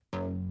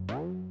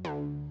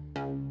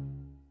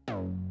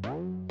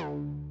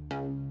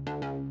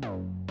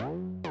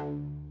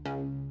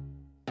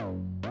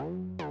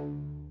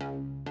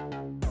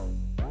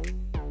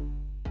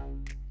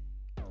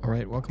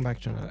right, welcome back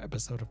to another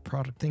episode of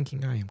Product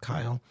Thinking. I am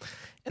Kyle,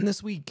 and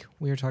this week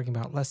we are talking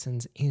about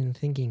lessons in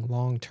thinking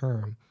long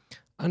term,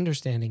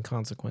 understanding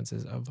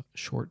consequences of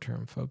short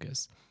term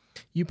focus.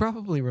 You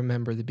probably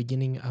remember the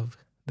beginning of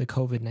the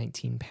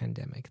COVID-19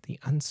 pandemic, the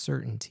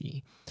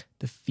uncertainty,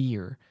 the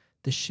fear,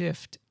 the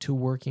shift to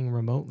working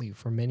remotely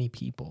for many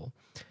people.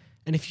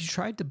 And if you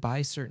tried to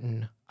buy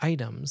certain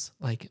items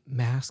like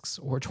masks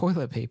or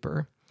toilet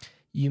paper,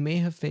 you may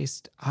have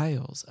faced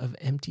aisles of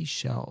empty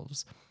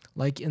shelves,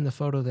 like in the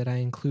photo that I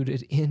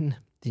included in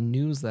the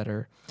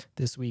newsletter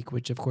this week,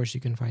 which of course you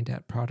can find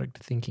at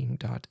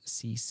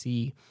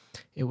productthinking.cc.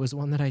 It was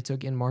one that I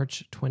took in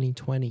March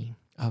 2020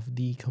 of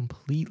the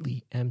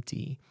completely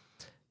empty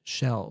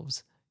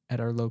shelves at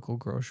our local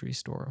grocery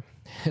store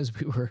as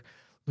we were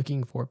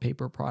looking for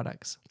paper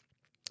products.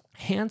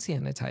 Hand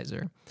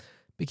sanitizer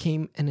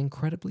became an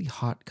incredibly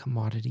hot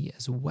commodity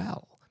as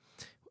well.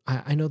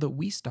 I know that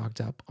we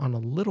stocked up on a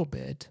little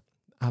bit,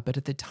 but by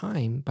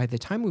the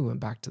time we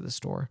went back to the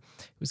store,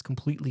 it was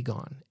completely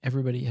gone.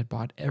 Everybody had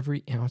bought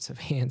every ounce of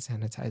hand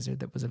sanitizer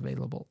that was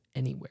available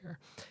anywhere.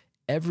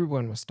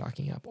 Everyone was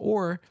stocking up,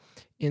 or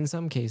in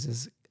some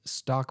cases,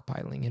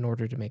 stockpiling in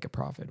order to make a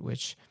profit,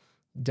 which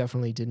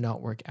definitely did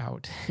not work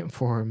out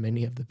for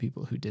many of the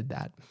people who did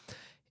that.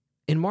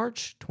 In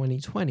March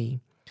 2020,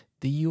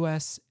 the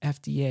US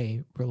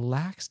FDA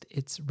relaxed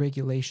its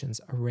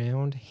regulations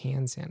around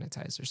hand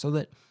sanitizer so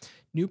that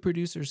new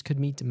producers could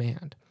meet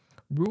demand.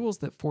 Rules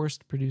that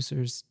forced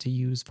producers to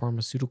use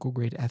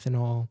pharmaceutical-grade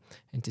ethanol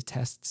and to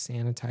test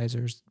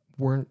sanitizers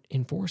weren't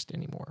enforced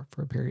anymore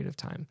for a period of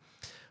time.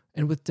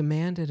 And with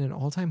demand at an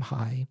all-time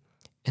high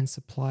and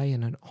supply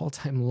at an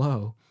all-time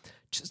low,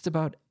 just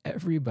about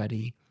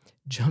everybody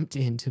jumped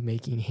into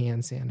making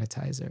hand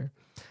sanitizer.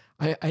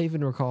 I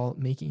even recall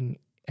making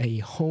a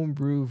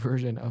homebrew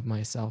version of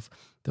myself,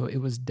 though it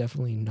was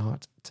definitely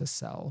not to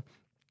sell.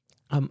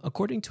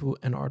 According to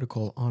an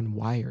article on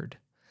Wired,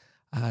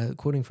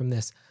 quoting from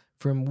this,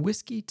 from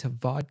whiskey to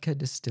vodka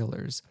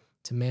distillers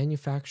to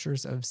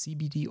manufacturers of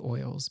CBD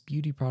oils,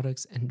 beauty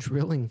products, and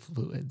drilling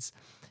fluids,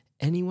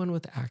 anyone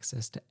with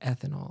access to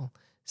ethanol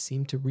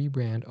seemed to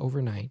rebrand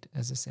overnight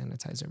as a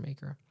sanitizer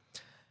maker.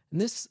 And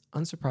this,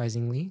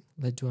 unsurprisingly,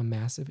 led to a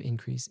massive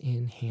increase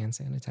in hand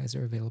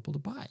sanitizer available to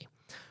buy,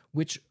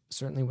 which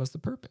certainly was the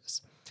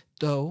purpose,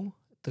 though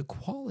the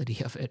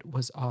quality of it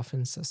was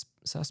often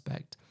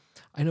suspect.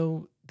 I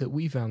know that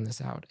we found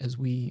this out as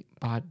we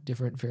bought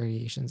different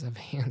variations of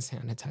hand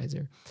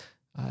sanitizer,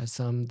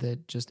 some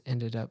that just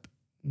ended up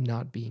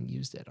not being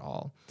used at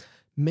all.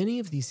 Many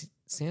of these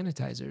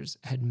sanitizers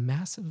had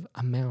massive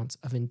amounts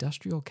of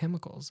industrial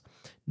chemicals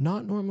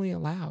not normally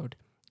allowed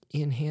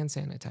in hand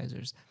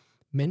sanitizers.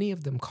 Many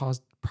of them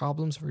caused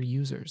problems for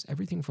users,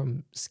 everything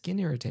from skin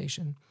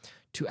irritation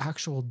to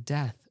actual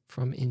death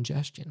from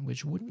ingestion,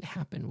 which wouldn't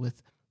happen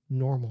with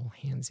normal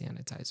hand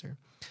sanitizer.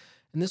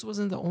 And this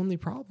wasn't the only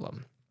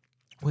problem.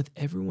 With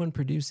everyone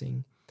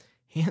producing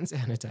hand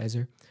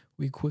sanitizer,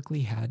 we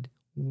quickly had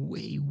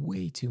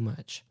way too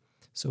much.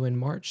 So in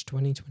March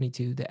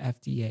 2022, the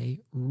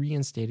FDA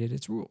reinstated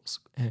its rules.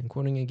 And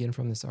quoting again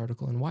from this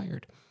article in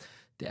Wired,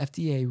 the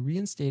FDA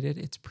reinstated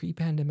its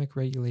pre-pandemic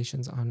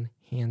regulations on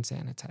hand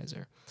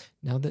sanitizer.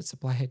 Now that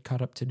supply had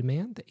caught up to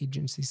demand, the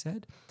agency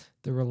said,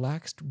 the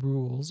relaxed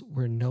rules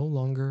were no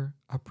longer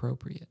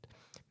appropriate.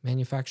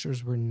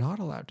 Manufacturers were not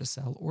allowed to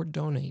sell or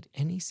donate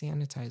any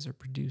sanitizer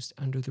produced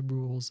under the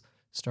rules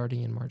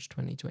starting in March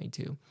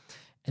 2022,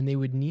 and they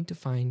would need to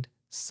find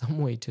some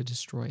way to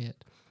destroy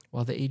it.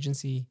 While the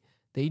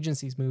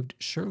agency's move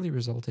surely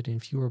resulted in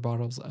fewer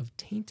bottles of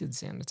tainted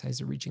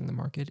sanitizer reaching the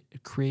market,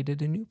 it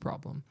created a new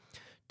problem.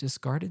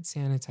 Discarded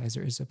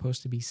sanitizer is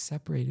supposed to be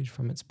separated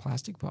from its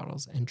plastic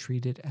bottles and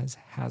treated as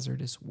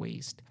hazardous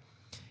waste.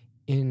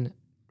 In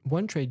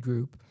one trade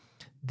group,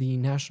 the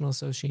National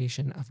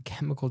Association of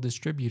Chemical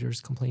Distributors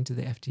complained to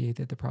the FDA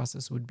that the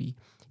process would be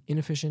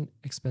inefficient,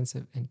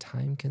 expensive, and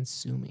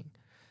time-consuming.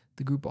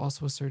 The group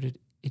also asserted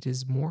it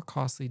is more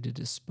costly to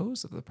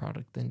dispose of the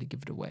product than to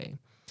give it away,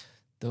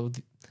 though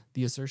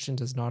the assertion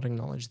does not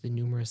acknowledge the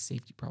numerous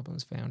safety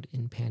problems found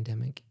in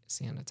pandemic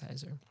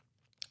sanitizer.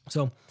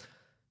 So,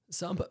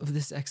 some of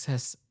this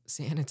excess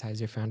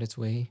sanitizer found its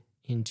way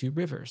into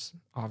rivers,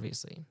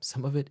 obviously.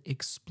 Some of it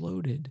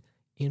exploded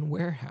in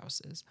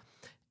warehouses,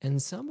 and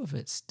some of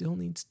it still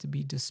needs to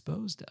be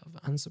disposed of,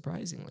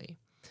 unsurprisingly.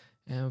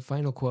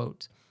 Final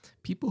quote,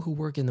 people who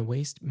work in the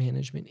waste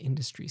management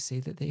industry say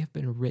that they have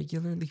been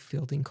regularly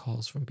fielding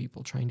calls from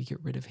people trying to get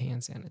rid of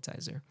hand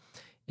sanitizer.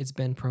 It's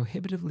been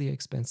prohibitively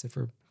expensive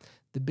for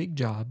the big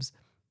jobs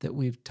that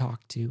we've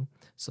talked to,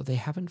 so they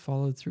haven't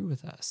followed through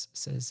with us,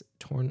 says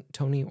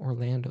Tony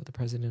Orlando, the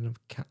president of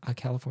a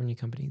California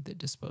company that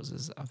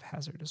disposes of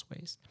hazardous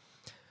waste.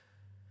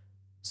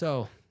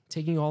 So,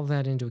 taking all of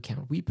that into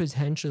account, we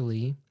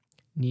potentially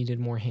needed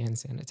more hand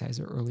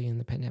sanitizer early in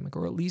the pandemic,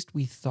 or at least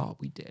we thought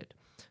we did,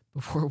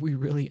 before we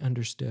really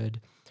understood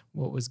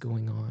what was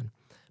going on.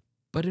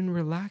 But in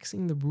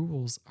relaxing the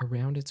rules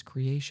around its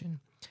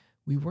creation,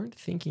 we weren't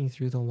thinking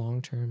through the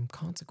long-term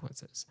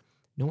consequences.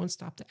 No one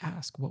stopped to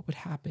ask what would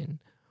happen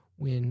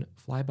when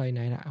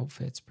fly-by-night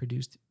outfits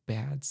produced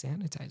bad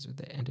sanitizer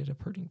that ended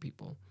up hurting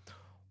people,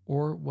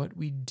 or what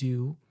we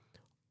do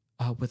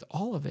with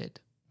all of it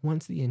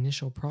once the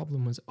initial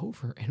problem was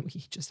over and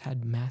we just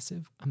had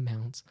massive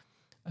amounts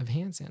of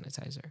hand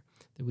sanitizer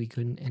that we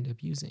couldn't end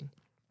up using.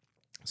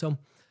 So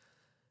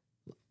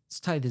let's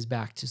tie this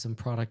back to some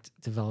product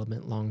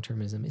development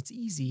long-termism. It's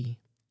easy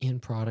in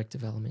product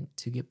development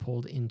to get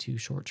pulled into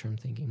short-term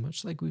thinking,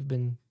 much like we've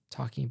been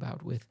talking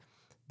about with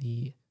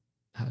the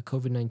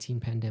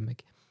COVID-19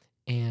 pandemic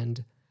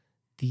and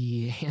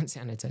the hand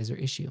sanitizer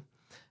issue.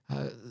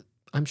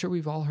 I'm sure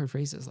we've all heard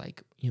phrases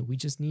like, we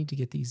just need to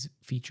get these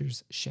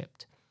features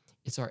shipped.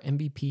 It's our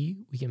MVP.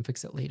 We can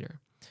fix it later.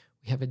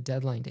 We have a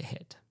deadline to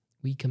hit.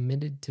 We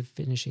committed to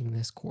finishing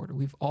this quarter.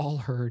 We've all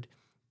heard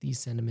these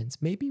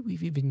sentiments. Maybe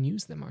we've even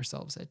used them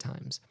ourselves at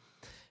times.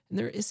 And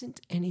there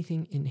isn't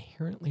anything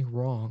inherently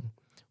wrong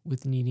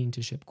with needing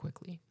to ship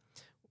quickly,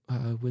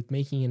 with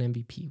making an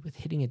MVP, with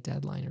hitting a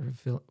deadline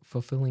or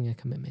fulfilling a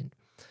commitment.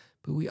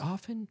 But we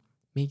often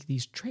make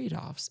these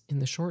trade-offs in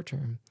the short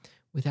term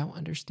without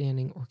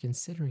understanding or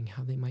considering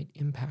how they might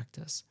impact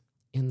us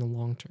in the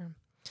long term.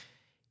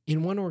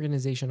 In one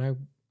organization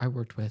I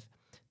worked with,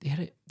 they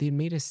had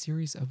made a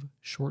series of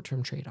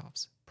short-term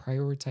trade-offs,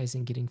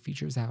 prioritizing getting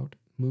features out,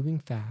 moving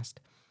fast,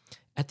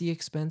 at the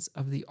expense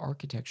of the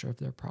architecture of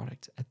their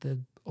product, at the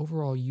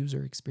overall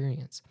user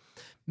experience.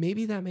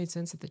 Maybe that made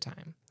sense at the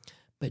time,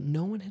 but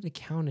no one had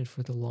accounted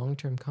for the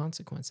long-term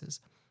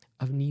consequences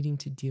of needing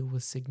to deal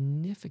with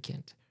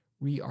significant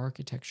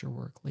re-architecture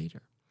work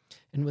later.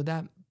 And when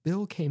that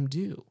bill came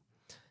due,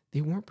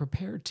 they weren't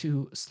prepared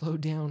to slow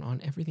down on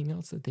everything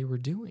else that they were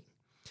doing.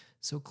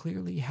 So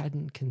clearly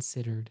hadn't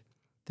considered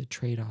the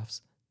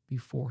trade-offs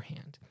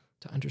beforehand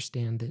to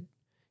understand that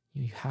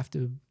you have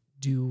to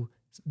do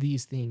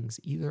these things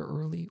either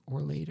early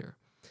or later.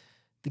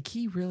 The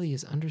key really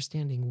is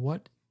understanding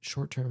what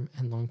short-term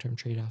and long-term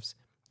trade-offs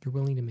you're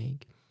willing to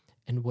make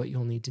and what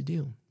you'll need to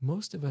do.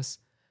 Most of us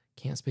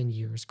can't spend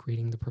years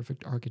creating the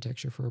perfect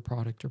architecture for a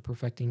product or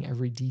perfecting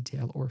every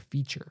detail or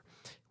feature.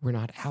 We're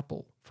not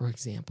Apple, for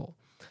example.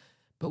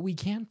 But we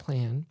can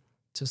plan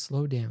to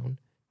slow down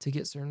to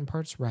get certain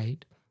parts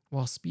right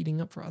while speeding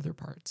up for other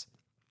parts,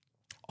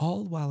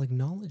 all while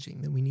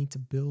acknowledging that we need to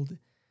build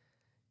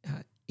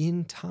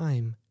in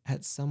time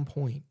at some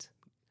point,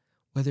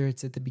 whether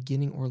it's at the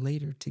beginning or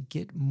later, to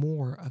get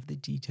more of the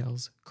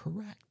details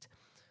correct.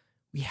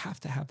 We have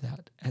to have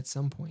that at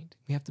some point.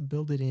 We have to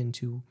build it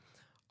into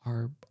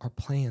our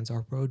plans,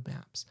 our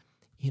roadmaps,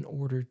 in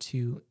order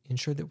to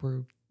ensure that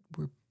we're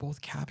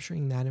both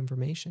capturing that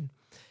information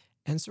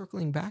and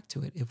circling back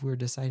to it if we're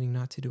deciding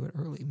not to do it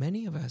early.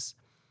 Many of us,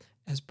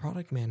 as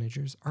product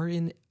managers, are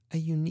in a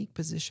unique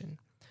position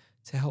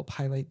to help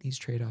highlight these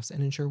trade-offs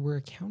and ensure we're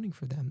accounting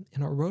for them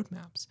in our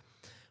roadmaps.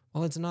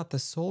 While it's not the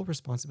sole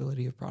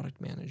responsibility of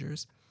product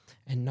managers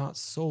and not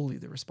solely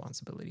the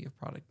responsibility of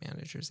product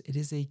managers, it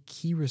is a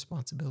key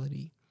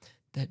responsibility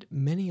that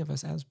many of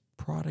us as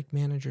product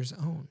managers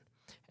own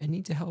and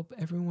need to help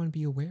everyone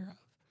be aware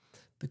of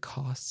the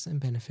costs and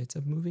benefits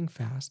of moving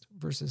fast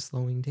versus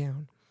slowing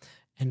down,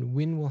 and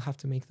when we'll have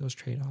to make those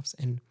trade-offs,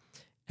 and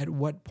at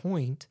what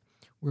point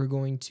we're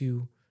going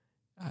to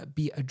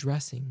be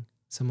addressing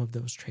some of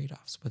those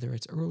trade-offs, whether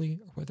it's early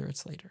or whether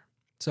it's later.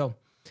 So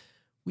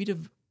we'd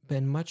have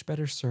been much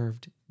better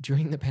served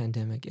during the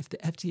pandemic if the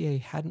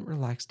FDA hadn't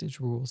relaxed its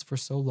rules for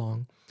so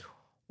long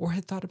or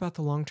had thought about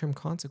the long-term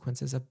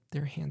consequences of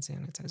their hand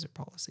sanitizer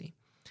policy.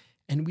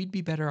 And we'd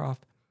be better off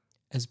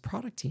as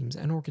product teams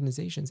and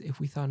organizations if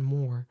we thought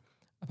more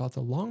about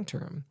the long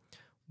term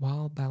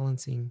while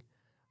balancing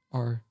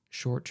our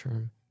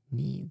short-term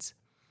needs.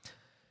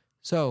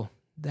 So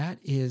that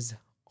is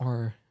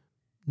our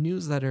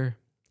newsletter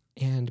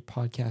and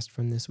podcast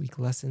from this week,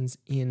 Lessons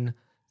in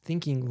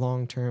Thinking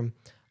Long-Term,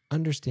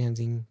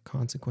 Understanding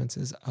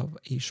Consequences of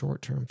a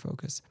Short-Term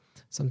Focus,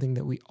 something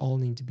that we all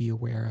need to be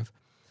aware of.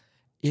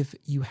 If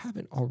you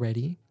haven't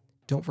already,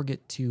 don't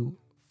forget to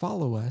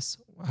follow us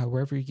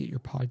wherever you get your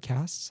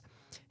podcasts,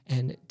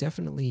 and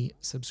definitely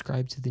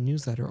subscribe to the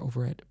newsletter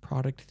over at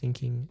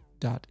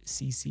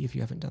productthinking.cc if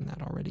you haven't done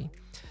that already.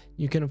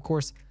 You can, of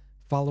course,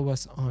 follow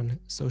us on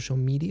social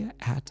media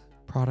at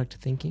Product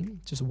Thinking,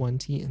 just one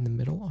T in the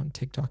middle, on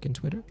TikTok and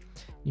Twitter.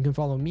 You can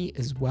follow me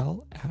as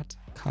well at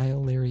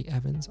Kyle Larry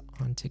Evans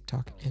on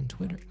TikTok and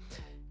Twitter.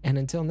 And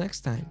until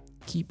next time,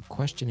 keep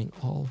questioning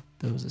all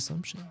those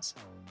assumptions.